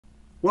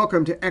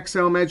Welcome to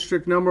Excel Magic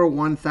Trick number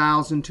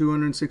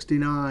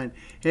 1269.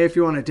 Hey, if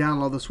you want to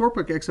download this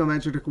workbook, Excel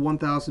Magic Trick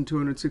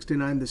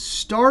 1269, the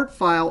start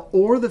file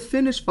or the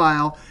finish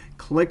file,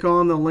 click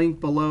on the link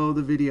below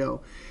the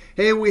video.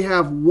 Hey, we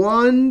have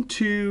 1,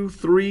 2,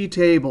 3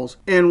 tables.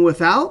 And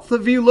without the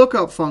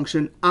VLOOKUP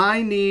function,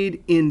 I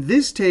need in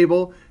this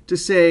table to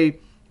say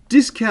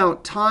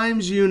discount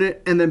times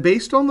unit, and then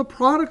based on the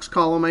products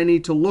column, I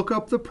need to look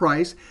up the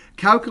price,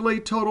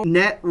 calculate total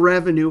net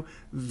revenue.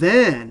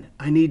 Then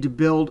I need to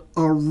build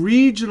a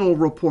regional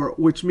report,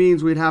 which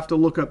means we'd have to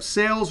look up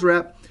sales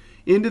rep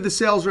into the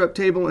sales rep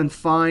table and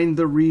find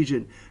the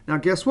region. Now,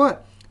 guess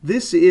what?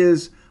 This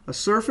is a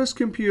Surface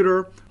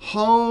Computer,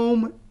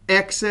 Home,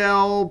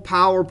 Excel,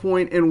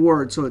 PowerPoint, and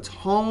Word. So it's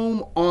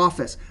home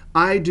office.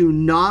 I do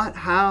not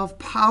have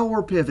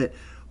PowerPivot,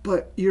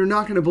 but you're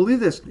not going to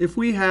believe this. If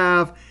we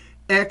have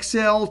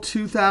Excel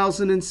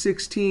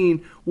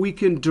 2016, we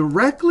can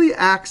directly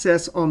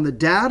access on the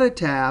Data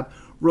tab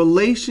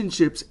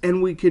relationships,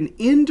 and we can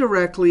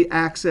indirectly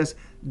access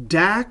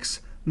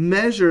DAX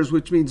Measures,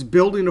 which means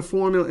building a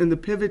formula in the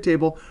pivot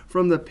table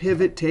from the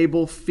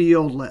PivotTable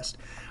Field List.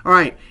 All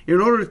right, in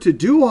order to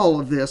do all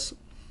of this,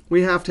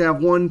 we have to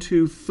have 1,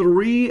 2,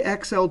 3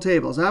 Excel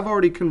tables. I've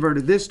already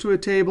converted this to a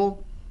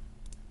table.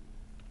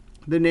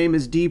 The name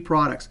is D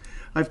Products.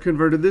 I've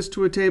converted this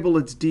to a table.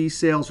 It's D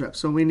Sales Rep.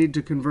 So we need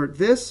to convert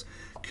this.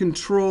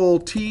 Control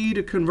T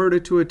to convert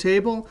it to a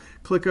table.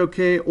 Click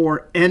OK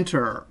or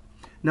Enter.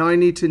 Now I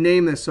need to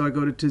name this. So I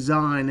go to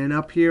Design and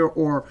up here,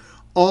 or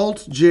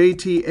Alt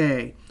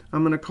JTA.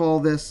 I'm going to call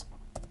this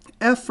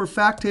F for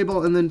Fact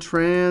Table and then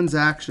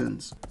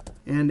Transactions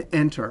and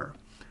Enter.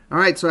 All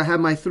right, so I have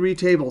my 3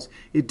 tables.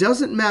 It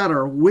doesn't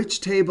matter which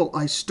table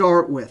I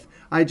start with.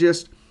 I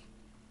just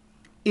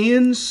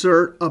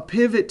insert a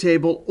pivot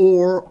table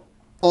or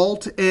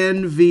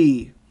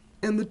Alt-NV.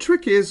 And the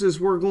trick is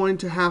we're going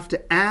to have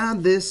to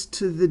add this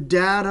to the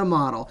data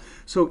model.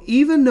 So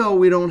even though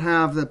we don't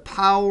have the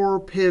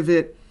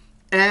PowerPivot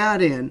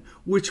add-in,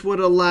 which would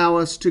allow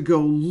us to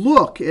go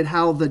look at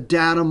how the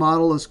data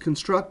model is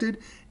constructed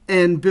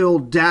and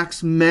build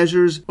DAX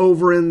measures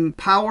over in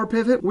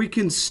PowerPivot, we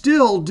can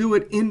still do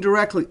it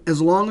indirectly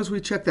as long as we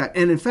check that.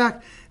 And in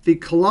fact, the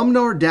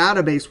Columnar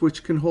Database,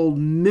 which can hold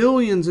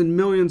millions and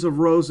millions of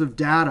rows of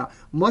data,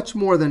 much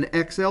more than an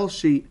Excel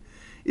sheet,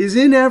 is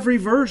in every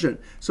version.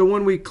 So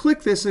when we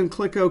click this and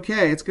click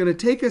OK, it's going to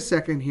take a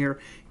second here.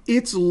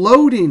 It's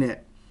loading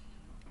it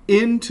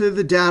into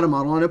the data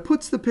model, and it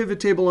puts the pivot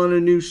table on a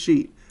new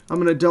sheet. I'm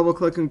going to double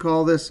click and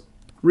call this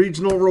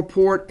Regional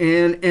Report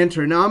and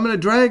Enter. Now I'm going to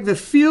drag the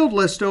field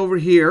list over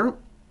here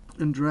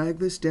and drag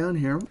this down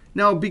here.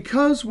 Now,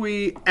 because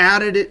we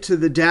added it to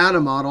the data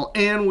model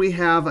and we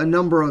have a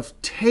number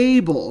of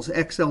tables,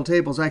 Excel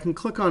tables, I can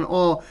click on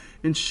all,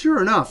 and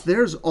sure enough,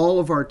 there's all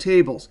of our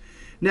tables.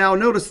 Now,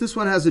 notice this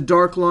one has a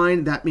dark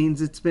line. That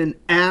means it's been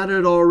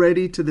added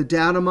already to the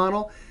data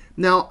model.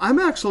 Now,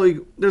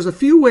 there's a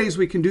few ways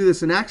we can do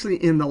this. And actually,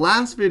 in the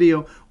last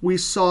video, we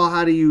saw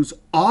how to use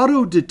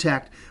auto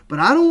detect. But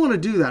I don't want to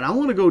do that. I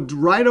want to go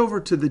right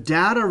over to the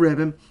data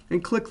ribbon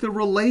and click the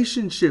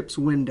relationships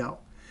window.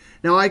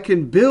 Now, I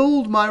can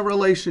build my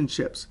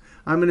relationships.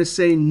 I'm going to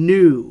say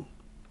New.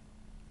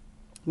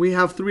 We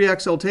have 3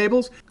 Excel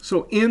tables.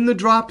 So in the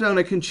dropdown,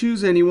 I can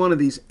choose any one of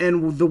these.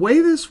 And the way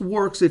this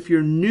works, if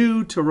you're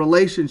new to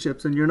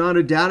relationships and you're not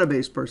a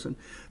database person,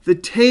 the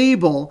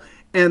table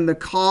and the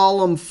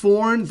column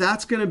foreign,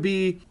 that's going to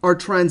be our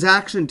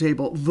transaction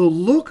table. The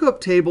lookup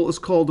table is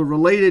called the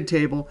related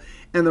table.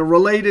 And the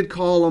related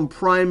column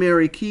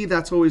primary key,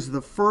 that's always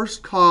the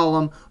first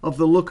column of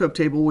the lookup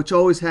table, which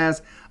always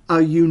has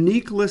a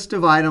unique list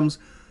of items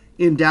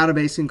in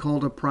databasing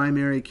called a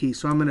primary key.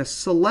 So I'm going to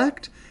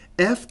select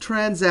F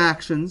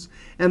transactions.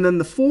 And then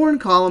the foreign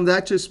column,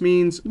 that just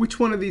means which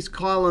one of these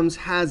columns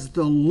has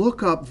the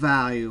lookup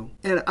value.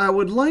 And I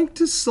would like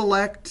to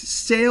select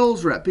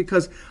sales rep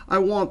because I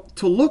want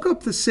to look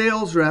up the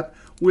sales rep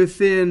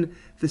within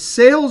the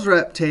sales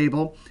rep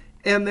table.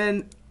 And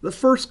then the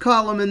first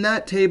column in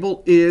that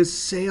table is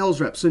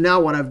sales rep. So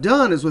now what I've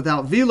done is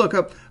without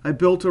VLOOKUP, I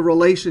built a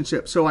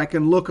relationship. So I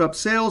can look up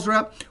sales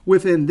rep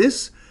within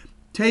this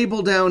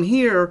table down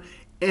here.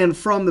 And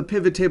from the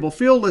PivotTable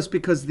Field List,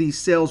 because these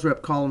sales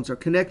rep columns are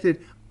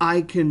connected,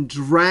 I can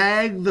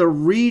drag the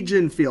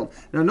region field.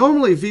 Now,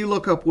 normally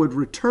VLOOKUP would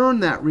return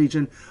that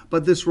region,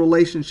 but this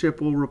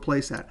relationship will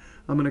replace that.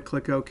 I'm going to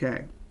click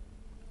OK.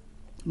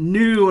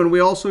 New, and we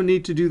also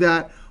need to do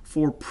that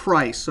for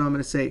price. So I'm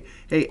going to say,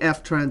 hey,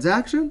 F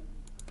transaction.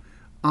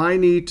 I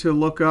need to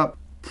look up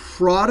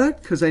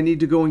product because I need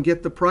to go and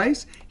get the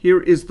price.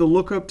 Here is the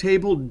lookup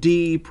table,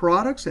 D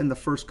products, and the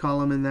first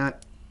column in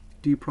that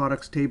D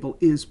products table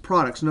is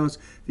products. Notice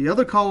the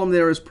other column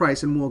there is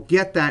price, and we'll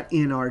get that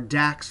in our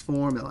DAX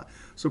formula.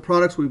 So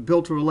products, we've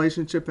built a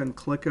relationship, and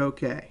click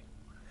OK.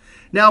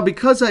 Now,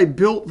 because I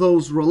built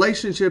those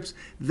relationships,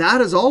 that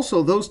is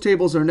also, those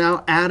tables are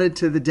now added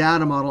to the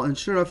data model. And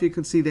sure enough, you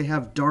can see they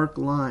have dark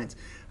lines.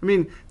 I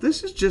mean,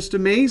 this is just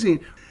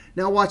amazing.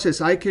 Now watch this.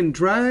 I can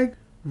drag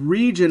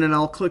region, and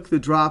I'll click the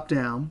drop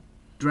down.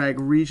 drag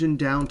region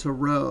down to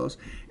rows.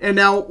 And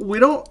now we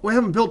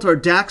haven't built our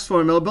DAX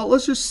formula, but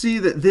let's just see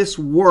that this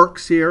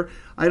works here.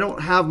 I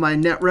don't have my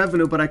net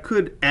revenue, but I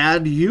could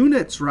add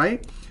units,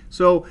 right?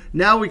 So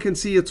now we can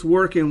see it's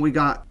working. We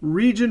got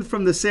region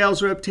from the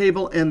sales rep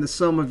table and the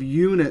sum of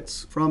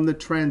units from the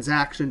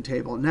transaction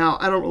table. Now,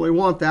 I don't really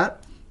want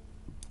that,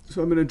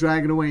 so I'm going to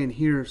drag it away. And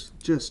here's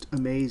just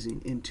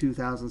amazing in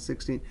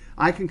 2016.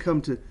 I can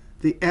come to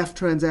the F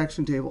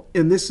transaction table,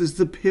 and this is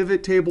the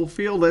PivotTable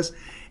Field List,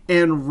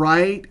 and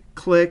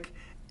right-click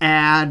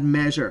Add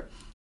Measure.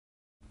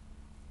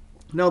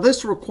 Now,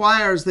 this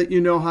requires that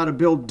you know how to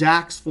build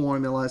DAX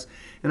formulas.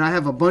 And I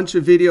have a bunch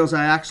of videos.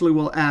 I actually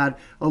will add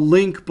a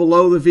link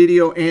below the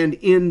video and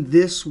in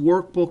this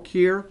workbook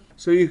here,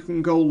 so you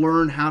can go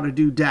learn how to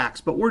do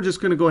DAX. But we're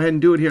just going to go ahead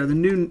and do it here. The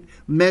new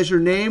measure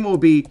name will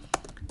be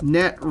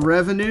net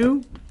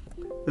revenue.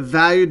 The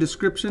value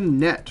description,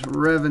 net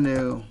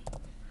revenue.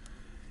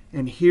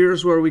 And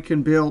here's where we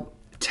can build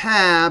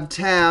tab,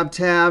 tab,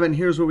 tab. And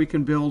here's where we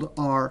can build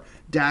our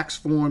DAX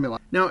formula.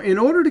 Now, in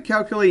order to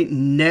calculate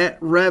net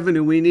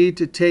revenue, we need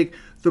to take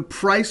the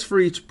price for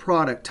each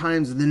product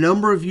times the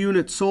number of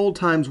units sold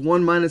times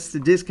 1 minus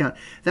the discount.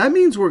 That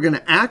means we're going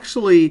to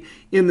actually,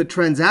 in the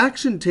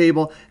transaction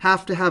table,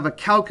 have to have a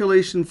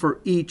calculation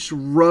for each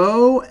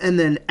row and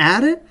then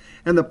add it.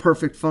 And the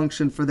perfect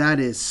function for that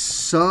is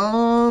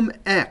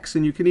SUMX.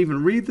 And you can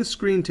even read the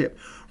screen tip.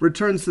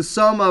 Returns the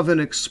sum of an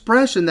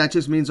expression. That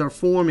just means our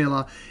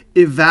formula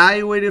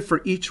evaluated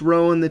for each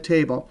row in the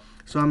table.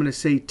 So I'm going to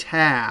say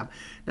tab.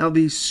 Now,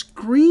 these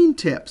screen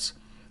tips,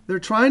 they're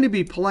trying to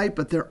be polite,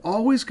 but they're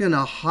always going to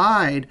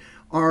hide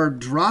our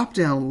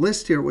drop-down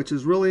list here, which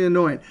is really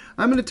annoying.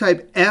 I'm going to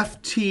type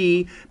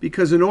FT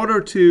because in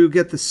order to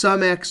get the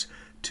SUMX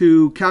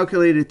to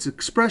calculate its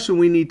expression,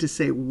 we need to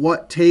say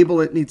what table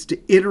it needs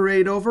to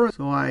iterate over.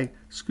 So I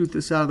scoot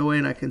this out of the way,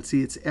 and I can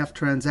see it's F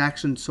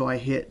transaction, so I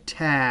hit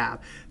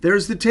tab.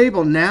 There's the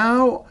table.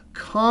 Now,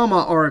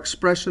 comma, our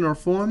expression or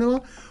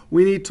formula.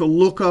 We need to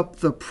look up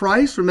the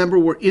price. Remember,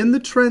 we're in the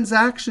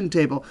transaction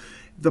table.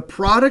 The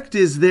product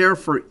is there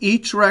for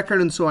each record,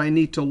 and so I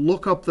need to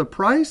look up the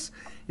price.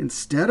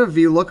 Instead of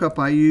VLOOKUP,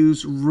 I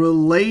use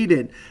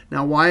related.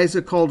 Now, why is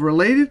it called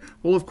related?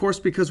 Well, of course,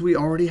 because we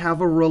already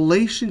have a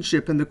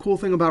relationship. And the cool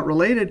thing about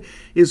related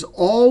is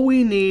all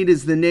we need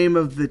is the name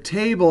of the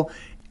table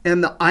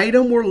and the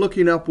item we're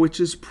looking up, which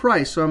is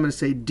price. So I'm going to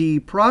say D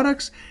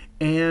products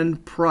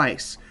and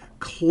price.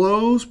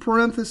 Close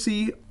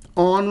parenthesis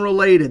on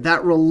related.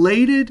 That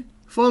related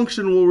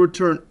function will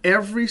return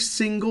every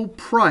single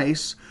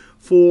price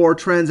for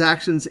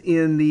transactions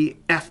in the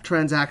F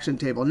transaction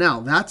table.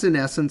 Now, that's in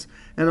essence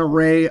an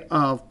array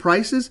of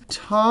prices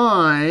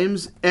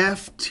times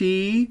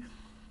FT.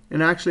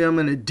 And actually, I'm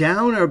going to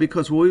down arrow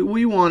because what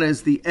we want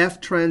is the F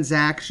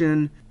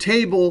transaction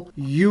table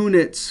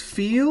units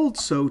field.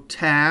 So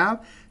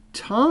tab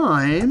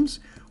times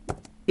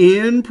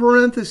in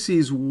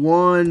parentheses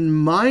 1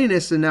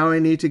 minus. And now I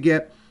need to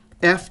get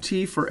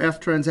FT for F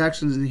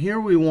transactions. And here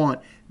we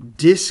want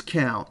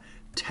discount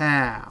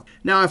tab.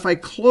 Now, if I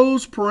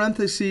close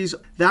parentheses,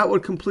 that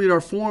would complete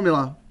our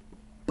formula.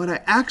 But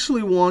I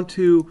actually want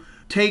to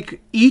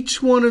take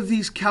each one of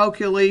these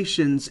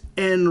calculations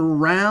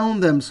and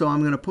round them. So I'm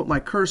going to put my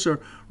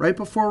cursor right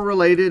before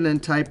related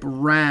and type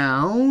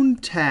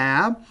round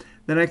tab.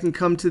 Then I can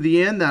come to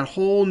the end. That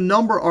whole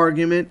number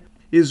argument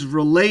is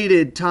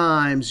related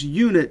times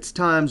units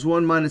times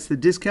 1 minus the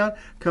discount.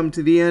 Come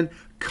to the end,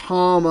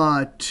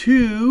 comma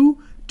 2.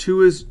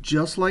 2 is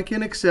just like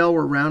in Excel.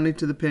 We're rounding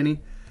to the penny.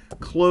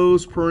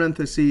 Close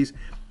parentheses.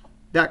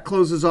 That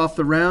closes off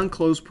the round.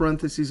 Close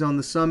parentheses on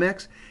the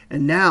SUMX.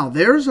 And now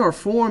there's our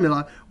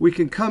formula. We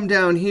can come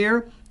down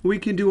here. We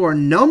can do our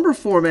number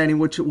formatting,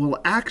 which will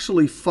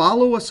actually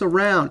follow us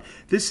around.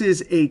 This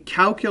is a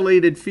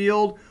calculated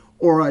field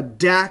or a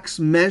DAX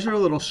measure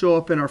that will show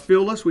up in our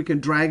field list. We can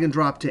drag and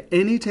drop to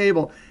any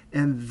table,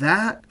 and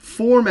that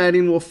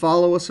formatting will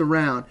follow us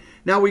around.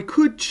 Now, we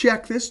could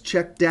check this,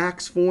 check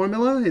DAX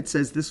Formula. It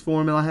says this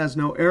formula has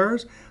no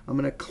errors. I'm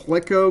going to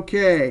click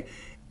OK.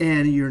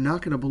 And you're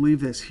not going to believe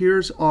this.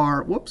 Here's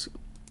our, whoops.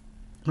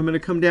 I'm going to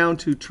come down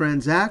to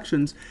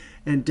transactions.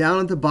 And down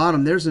at the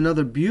bottom, there's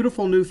another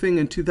beautiful new thing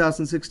in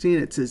 2016.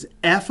 It says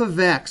f of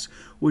x,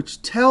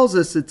 which tells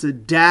us it's a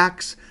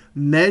DAX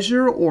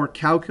measure or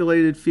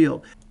calculated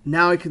field.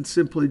 Now I can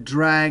simply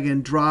drag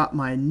and drop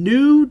my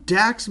new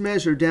DAX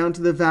measure down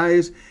to the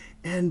values.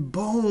 And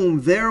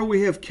boom, there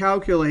we have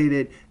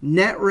calculated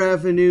net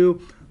revenue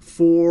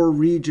for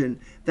region.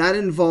 That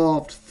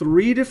involved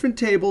 3 different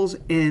tables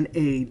and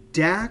a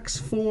DAX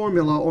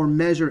formula or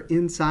measure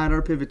inside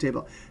our pivot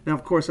table. Now,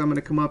 of course, I'm going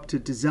to come up to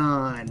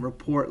Design,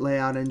 Report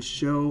Layout, and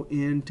Show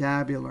in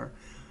Tabular.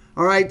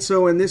 All right,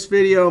 so in this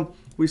video,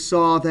 we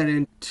saw that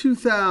in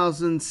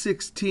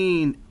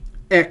 2016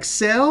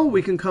 Excel,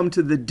 we can come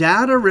to the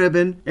Data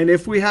ribbon. And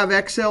if we have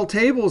Excel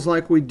tables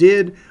like we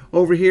did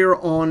over here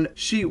on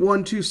Sheet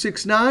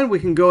 1269, we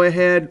can go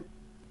ahead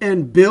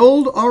and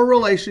build our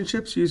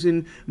relationships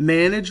using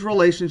manage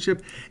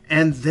relationship.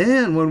 And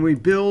then when we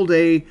build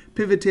a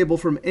pivot table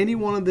from any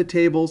one of the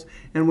tables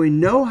and we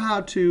know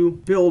how to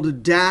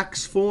build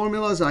DAX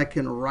formulas, I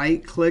can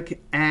right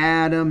click,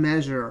 add a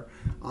measure.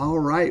 All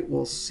right,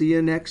 we'll see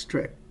you next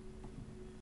trick.